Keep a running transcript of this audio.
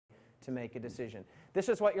to make a decision. This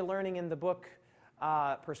is what you're learning in the book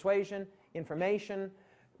Persuasion. Information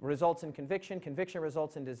results in conviction. Conviction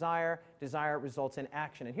results in desire. Desire results in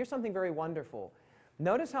action. And here's something very wonderful.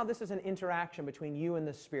 Notice how this is an interaction between you and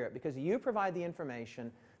the Spirit, because you provide the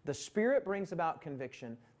information, the Spirit brings about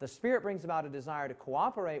conviction, the Spirit brings about a desire to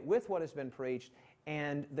cooperate with what has been preached,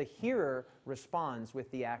 and the hearer responds with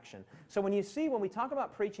the action. So when we talk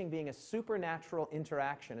about preaching being a supernatural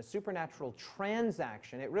interaction, a supernatural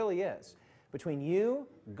transaction, it really is, between you,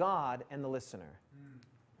 God, and the listener.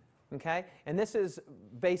 Okay? And this is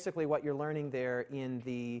basically what you're learning there in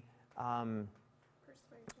the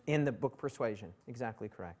book Persuasion. Exactly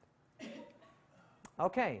correct.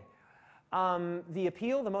 Okay. The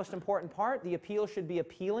appeal, the most important part, the appeal should be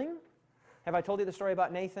appealing. Have I told you the story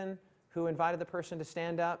about Nathan who invited the person to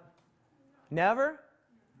stand up? Never?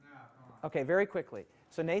 No, come on. Okay, very quickly.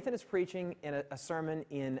 So Nathan is preaching in a sermon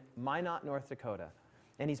in Minot, North Dakota.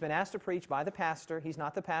 And he's been asked to preach by the pastor. He's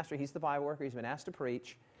not the pastor, he's the Bible worker. He's been asked to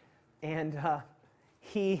preach. And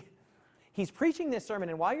he's preaching this sermon,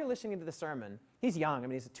 and while you're listening to the sermon, he's young. I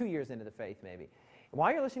mean, he's 2 years into the faith, maybe.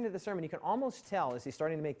 While you're listening to the sermon, you can almost tell as he's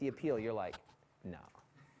starting to make the appeal, you're like, no,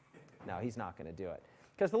 he's not going to do it.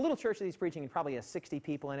 Because the little church that he's preaching probably has 60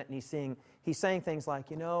 people in it, and he's saying things like,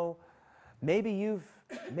 maybe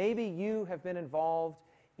you have been involved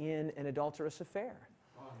in an adulterous affair.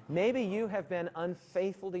 Maybe you have been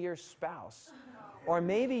unfaithful to your spouse. Or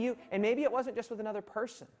maybe it wasn't just with another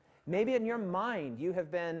person. Maybe in your mind you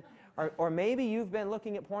have been, or maybe you've been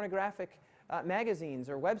looking at pornographic magazines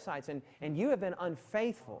or websites, and you have been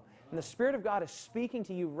unfaithful. And the Spirit of God is speaking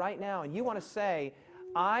to you right now, and you want to say,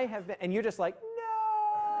 I have been, and you're just like,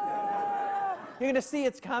 no! You're going to see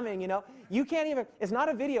it's coming, You can't even, it's not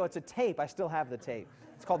a video, it's a tape. I still have the tape.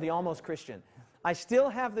 It's called The Almost Christian. I still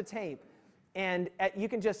have the tape. And you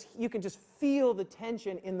can just feel the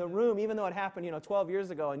tension in the room, even though it happened, 12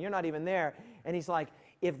 years ago, and you're not even there. And he's like,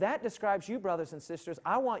 if that describes you, brothers and sisters,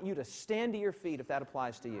 I want you to stand to your feet if that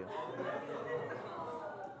applies to you.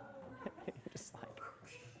 You're just like,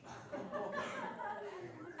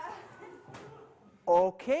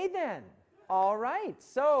 okay then. All right.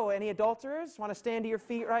 So, any adulterers want to stand to your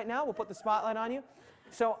feet right now? We'll put the spotlight on you.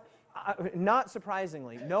 So, not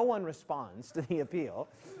surprisingly, no one responds to the appeal.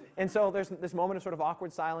 And so there's this moment of sort of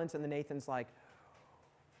awkward silence, and then Nathan's like,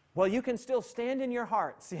 well, you can still stand in your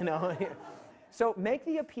hearts, So make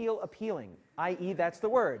the appeal appealing, i.e., that's the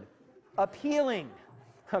word, appealing,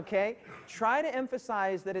 okay? Try to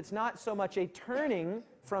emphasize that it's not so much a turning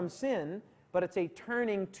from sin, but it's a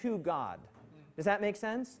turning to God. Does that make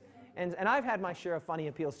sense? And I've had my share of funny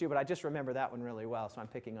appeals too, but I just remember that one really well, so I'm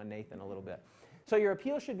picking on Nathan a little bit. So your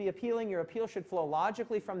appeal should be appealing. Your appeal should flow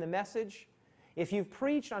logically from the message. If you've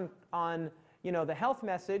preached on the health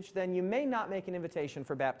message, then you may not make an invitation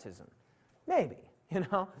for baptism. Maybe,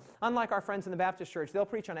 Unlike our friends in the Baptist church, they'll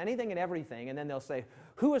preach on anything and everything, and then they'll say,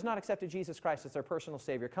 who has not accepted Jesus Christ as their personal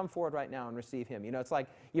Savior? Come forward right now and receive Him. It's like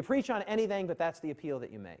you preach on anything, but that's the appeal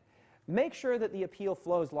that you make. Make sure that the appeal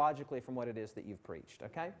flows logically from what it is that you've preached,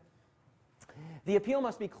 okay? The appeal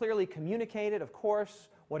must be clearly communicated, of course.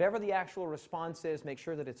 Whatever the actual response is, make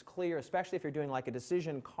sure that it's clear, especially if you're doing like a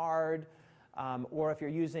decision card, or if you're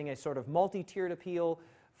using a sort of multi-tiered appeal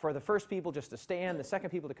for the first people just to stand, the second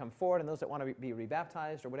people to come forward, and those that want to be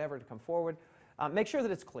rebaptized or whatever to come forward. Make sure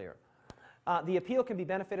that it's clear. The appeal can be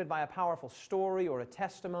benefited by a powerful story or a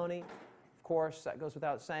testimony. Of course, that goes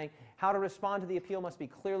without saying. How to respond to the appeal must be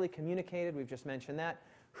clearly communicated. We've just mentioned that.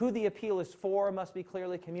 Who the appeal is for must be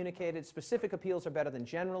clearly communicated. Specific appeals are better than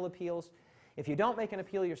general appeals. If you don't make an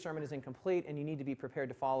appeal, your sermon is incomplete, and you need to be prepared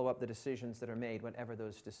to follow up the decisions that are made, whatever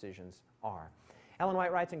those decisions are. Ellen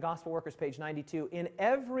White writes in Gospel Workers, page 92, in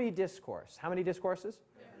every discourse, how many discourses?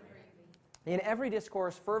 In every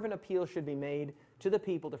discourse, fervent appeal should be made to the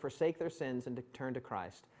people to forsake their sins and to turn to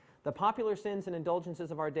Christ. The popular sins and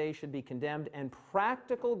indulgences of our day should be condemned, and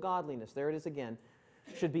practical godliness, there it is again,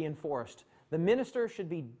 should be enforced. The minister should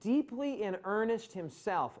be deeply in earnest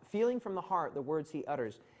himself, feeling from the heart the words he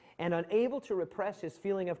utters, and unable to repress his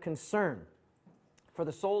feeling of concern for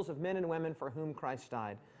the souls of men and women for whom Christ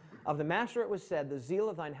died. Of the Master it was said, the zeal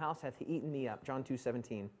of thine house hath eaten me up, John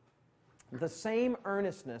 2:17. The same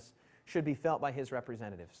earnestness should be felt by his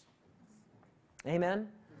representatives. Amen?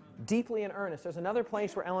 Deeply in earnest. There's another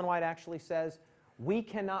place where Ellen White actually says, we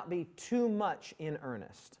cannot be too much in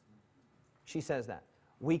earnest. She says that.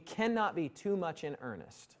 We cannot be too much in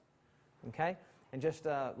earnest. Okay? And just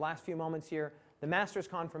last few moments here, the Master's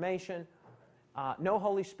confirmation, no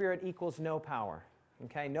Holy Spirit equals no power.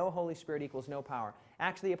 Okay? No Holy Spirit equals no power.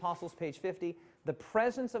 Acts of the Apostles, page 50, the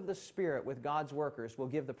presence of the Spirit with God's workers will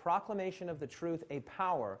give the proclamation of the truth a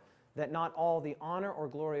power that not all the honor or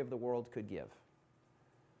glory of the world could give.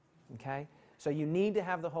 Okay? So you need to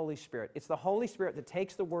have the Holy Spirit. It's the Holy Spirit that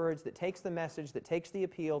takes the words, that takes the message, that takes the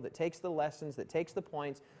appeal, that takes the lessons, that takes the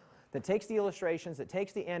points, that takes the illustrations, that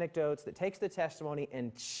takes the anecdotes, that takes the testimony,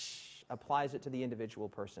 and applies it to the individual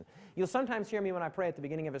person. You'll sometimes hear me when I pray at the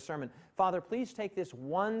beginning of a sermon, Father, please take this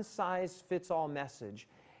one-size-fits-all message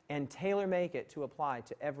and tailor-make it to apply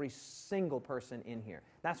to every single person in here.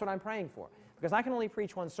 That's what I'm praying for. Because I can only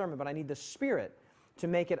preach one sermon, but I need the Spirit to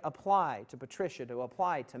make it apply to Patricia, to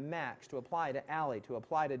apply to Max, to apply to Allie, to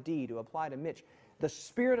apply to Dee, to apply to Mitch. The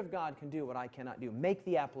Spirit of God can do what I cannot do. Make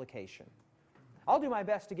the application. I'll do my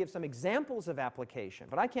best to give some examples of application,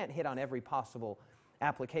 but I can't hit on every possible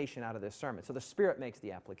application out of this sermon. So the Spirit makes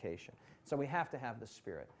the application. So we have to have the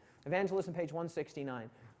Spirit. Evangelism, page 169.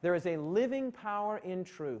 There is a living power in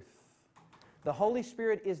truth. The Holy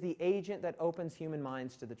Spirit is the agent that opens human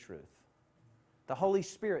minds to the truth. The Holy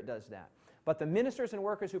Spirit does that. But the ministers and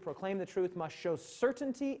workers who proclaim the truth must show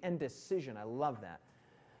certainty and decision. I love that.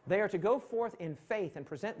 They are to go forth in faith and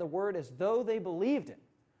present the word as though they believed it.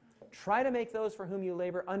 Try to make those for whom you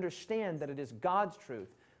labor understand that it is God's truth.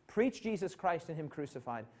 Preach Jesus Christ and Him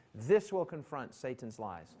crucified. This will confront Satan's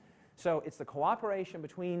lies. So it's the cooperation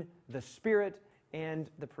between the Spirit and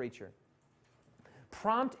the preacher.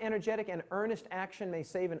 Prompt, energetic, and earnest action may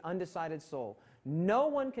save an undecided soul. No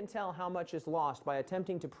one can tell how much is lost by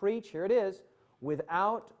attempting to preach, here it is,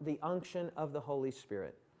 without the unction of the Holy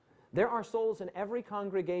Spirit. There are souls in every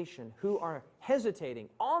congregation who are hesitating,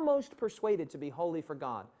 almost persuaded to be holy for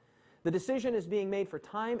God. The decision is being made for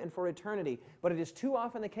time and for eternity, but it is too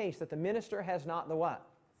often the case that the minister has not the what?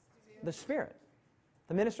 The Spirit.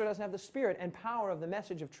 The minister doesn't have the Spirit and power of the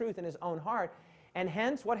message of truth in his own heart, and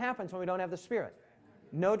hence, what happens when we don't have the Spirit?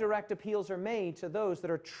 No direct appeals are made to those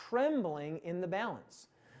that are trembling in the balance.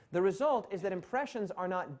 The result is that impressions are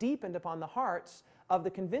not deepened upon the hearts of the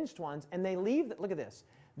convinced ones, and they leave, look at this,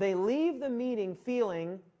 they leave the meeting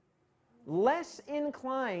feeling less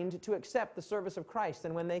inclined to accept the service of Christ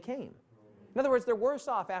than when they came. In other words, they're worse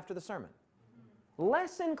off after the sermon.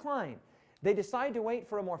 Less inclined. They decide to wait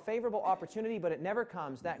for a more favorable opportunity, but it never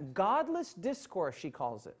comes. That godless discourse, she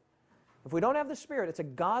calls it. If we don't have the Spirit, it's a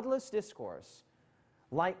godless discourse.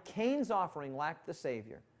 Like Cain's offering lacked the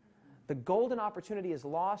Savior. The golden opportunity is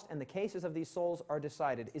lost, and the cases of these souls are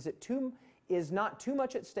decided. Is not too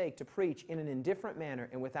much at stake to preach in an indifferent manner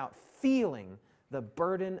and without feeling the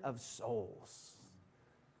burden of souls.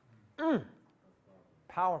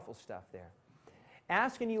 Powerful stuff there.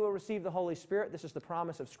 Ask and you will receive the Holy Spirit. This is the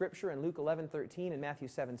promise of Scripture in Luke 11:13 and Matthew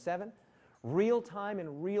 7:7. Real time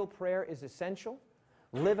and real prayer is essential.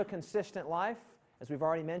 Live a consistent life. As we've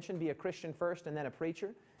already mentioned, be a Christian first and then a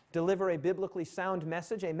preacher. Deliver a biblically sound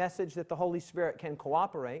message, a message that the Holy Spirit can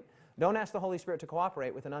cooperate. Don't ask the Holy Spirit to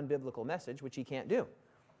cooperate with an unbiblical message, which He can't do.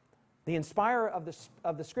 The inspirer of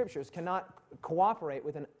the Scriptures cannot cooperate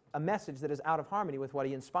with a message that is out of harmony with what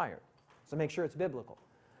He inspired. So make sure it's biblical.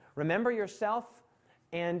 Remember yourself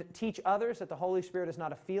and teach others that the Holy Spirit is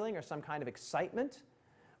not a feeling or some kind of excitement.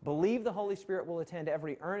 Believe the Holy Spirit will attend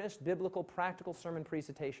every earnest, biblical, practical sermon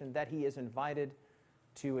presentation that He is invited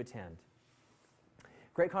to attend.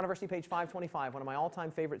 Great Controversy, page 525, one of my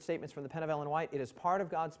all-time favorite statements from the pen of Ellen White. It is part of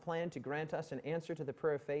God's plan to grant us an answer to the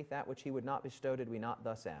prayer of faith, that which He would not bestow did we not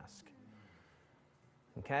thus ask.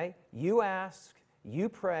 Okay? You ask, you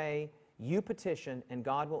pray, you petition, and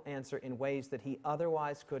God will answer in ways that He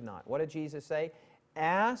otherwise could not. What did Jesus say?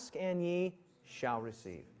 Ask and ye shall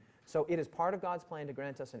receive. So it is part of God's plan to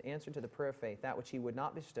grant us an answer to the prayer of faith, that which He would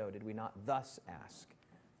not bestow did we not thus ask.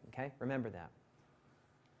 Okay? Remember that.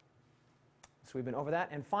 So we've been over that.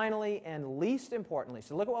 And finally, and least importantly,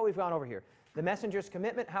 so look at what we've gone over here. The messenger's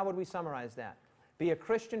commitment, how would we summarize that? Be a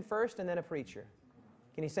Christian first and then a preacher.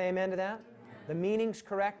 Can you say amen to that? Amen. The meaning's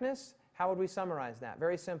correctness, how would we summarize that?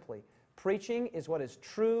 Very simply. Preaching is what is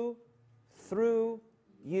true through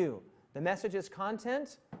you. The message's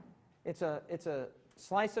content, it's a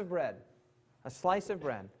slice of bread. A slice of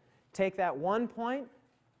bread. Take that one point,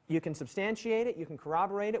 you can substantiate it, you can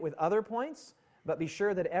corroborate it with other points, but be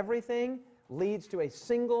sure that everything leads to a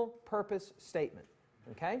single purpose statement.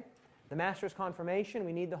 Okay? The Master's confirmation,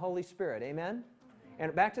 we need the Holy Spirit. Amen?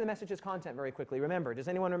 And back to the message's content very quickly. Remember, does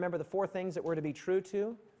anyone remember the 4 things that we're to be true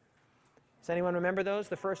to? Does anyone remember those?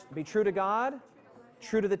 The first, be true to God,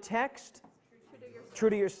 true to the text, true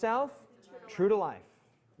to yourself, true to life.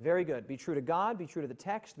 Very good. Be true to God, be true to the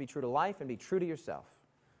text, be true to life, and be true to yourself.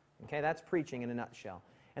 Okay, that's preaching in a nutshell.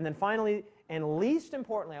 And then finally, and least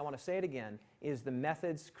importantly, I want to say it again, is the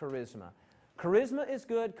method's charisma. Charisma is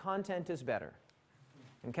good, content is better.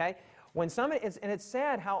 Okay? When somebody, and it's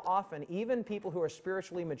sad how often even people who are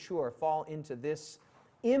spiritually mature fall into this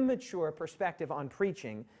immature perspective on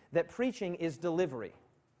preaching, that preaching is delivery.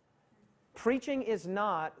 Preaching is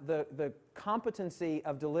not the competency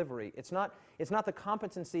of delivery. It's not the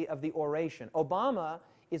competency of the oration. Obama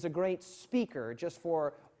is a great speaker just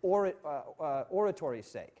for oratory's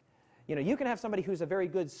sake. You know, you can have somebody who's a very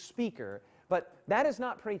good speaker, but that is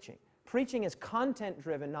not preaching. Preaching is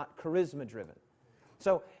content-driven, not charisma-driven.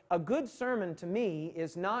 So a good sermon to me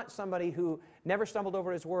is not somebody who never stumbled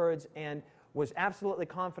over his words and was absolutely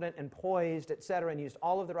confident and poised, etc., and used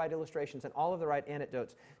all of the right illustrations and all of the right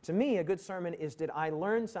anecdotes. To me, a good sermon is, did I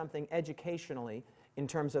learn something educationally in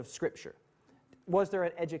terms of Scripture? Was there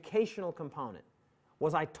an educational component?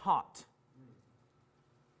 Was I taught?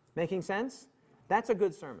 Making sense? That's a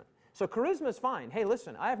good sermon. So charisma is fine. Hey,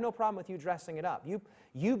 listen, I have no problem with you dressing it up.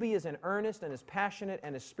 You be as earnest and as passionate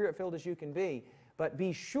and as spirit-filled as you can be, but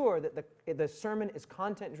be sure that the sermon is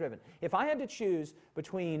content-driven. If I had to choose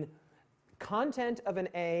between content of an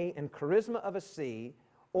A and charisma of a C,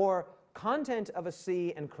 or content of a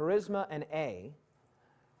C and charisma an A,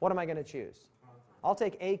 what am I going to choose? I'll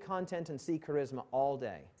take A content and C charisma all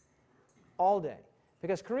day. All day.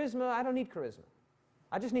 Because charisma, I don't need charisma.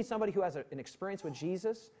 I just need somebody who has an experience with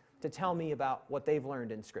Jesus to tell me about what they've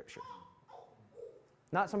learned in Scripture.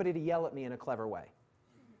 Not somebody to yell at me in a clever way.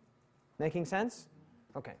 Making sense?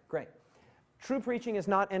 Okay, great. True preaching is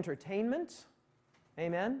not entertainment.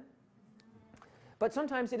 Amen? But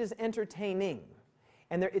sometimes it is entertaining.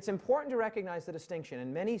 And it's important to recognize the distinction,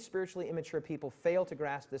 and many spiritually immature people fail to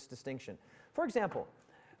grasp this distinction. For example,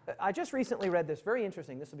 I just recently read this, very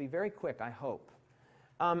interesting. This will be very quick, I hope.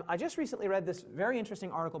 I just recently read this very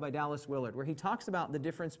interesting article by Dallas Willard where he talks about the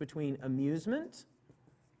difference between amusement,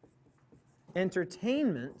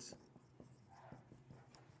 entertainment,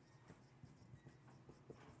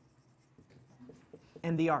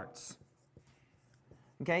 and the arts.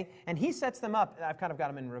 Okay? And he sets them up, I've kind of got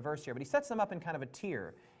them in reverse here, but he sets them up in kind of a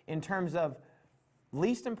tier in terms of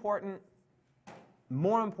least important,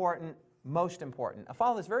 more important, most important. I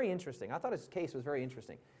follow this very interesting. I thought his case was very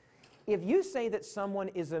interesting. If you say that someone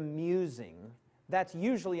is amusing, that's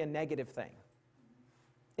usually a negative thing.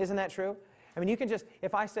 Isn't that true? I mean, you can just,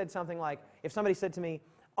 if I said something like, if somebody said to me,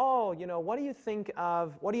 oh, you know, what do you think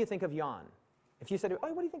of Jan? If you said, oh,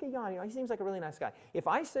 what do you think of Jan? You know, he seems like a really nice guy. If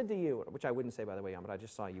I said to you, which I wouldn't say, by the way, Jan, but I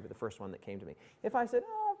just saw you were the first one that came to me. If I said,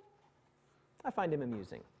 oh, I find him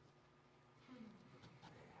amusing.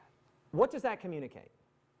 What does that communicate?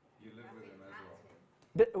 You live with him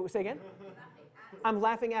as well. Say again? I'm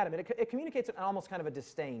laughing at him. It communicates almost kind of a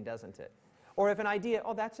disdain, doesn't it? Or if an idea,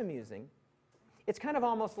 oh, that's amusing. It's kind of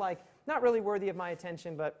almost like, not really worthy of my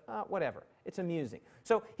attention, but whatever. It's amusing.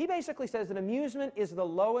 So he basically says that amusement is the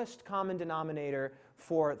lowest common denominator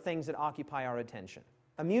for things that occupy our attention.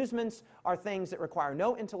 Amusements are things that require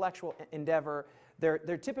no intellectual endeavor. They're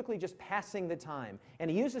typically just passing the time.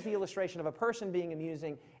 And he uses the illustration of a person being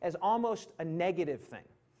amusing as almost a negative thing.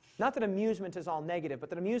 Not that amusement is all negative, but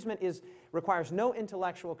that amusement requires no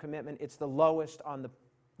intellectual commitment. It's the lowest on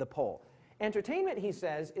the pole. Entertainment, he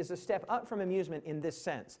says, is a step up from amusement in this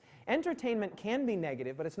sense. Entertainment can be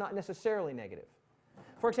negative, but it's not necessarily negative.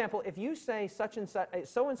 For example, if you say such and such, a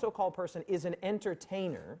so-and-so called person is an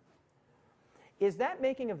entertainer, is that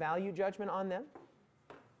making a value judgment on them?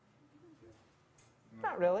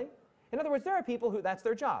 Not really. In other words, there are people who that's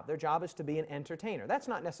their job. Their job is to be an entertainer. That's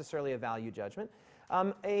not necessarily a value judgment.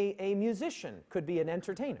 A musician could be an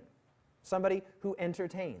entertainer, somebody who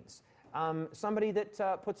entertains. Somebody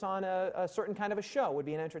that puts on a certain kind of a show would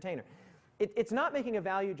be an entertainer. It's not making a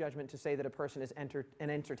value judgment to say that a person is an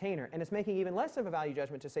entertainer, and it's making even less of a value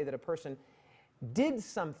judgment to say that a person did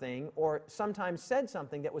something or sometimes said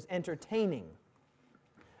something that was entertaining.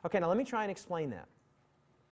 Okay, now let me try and explain that.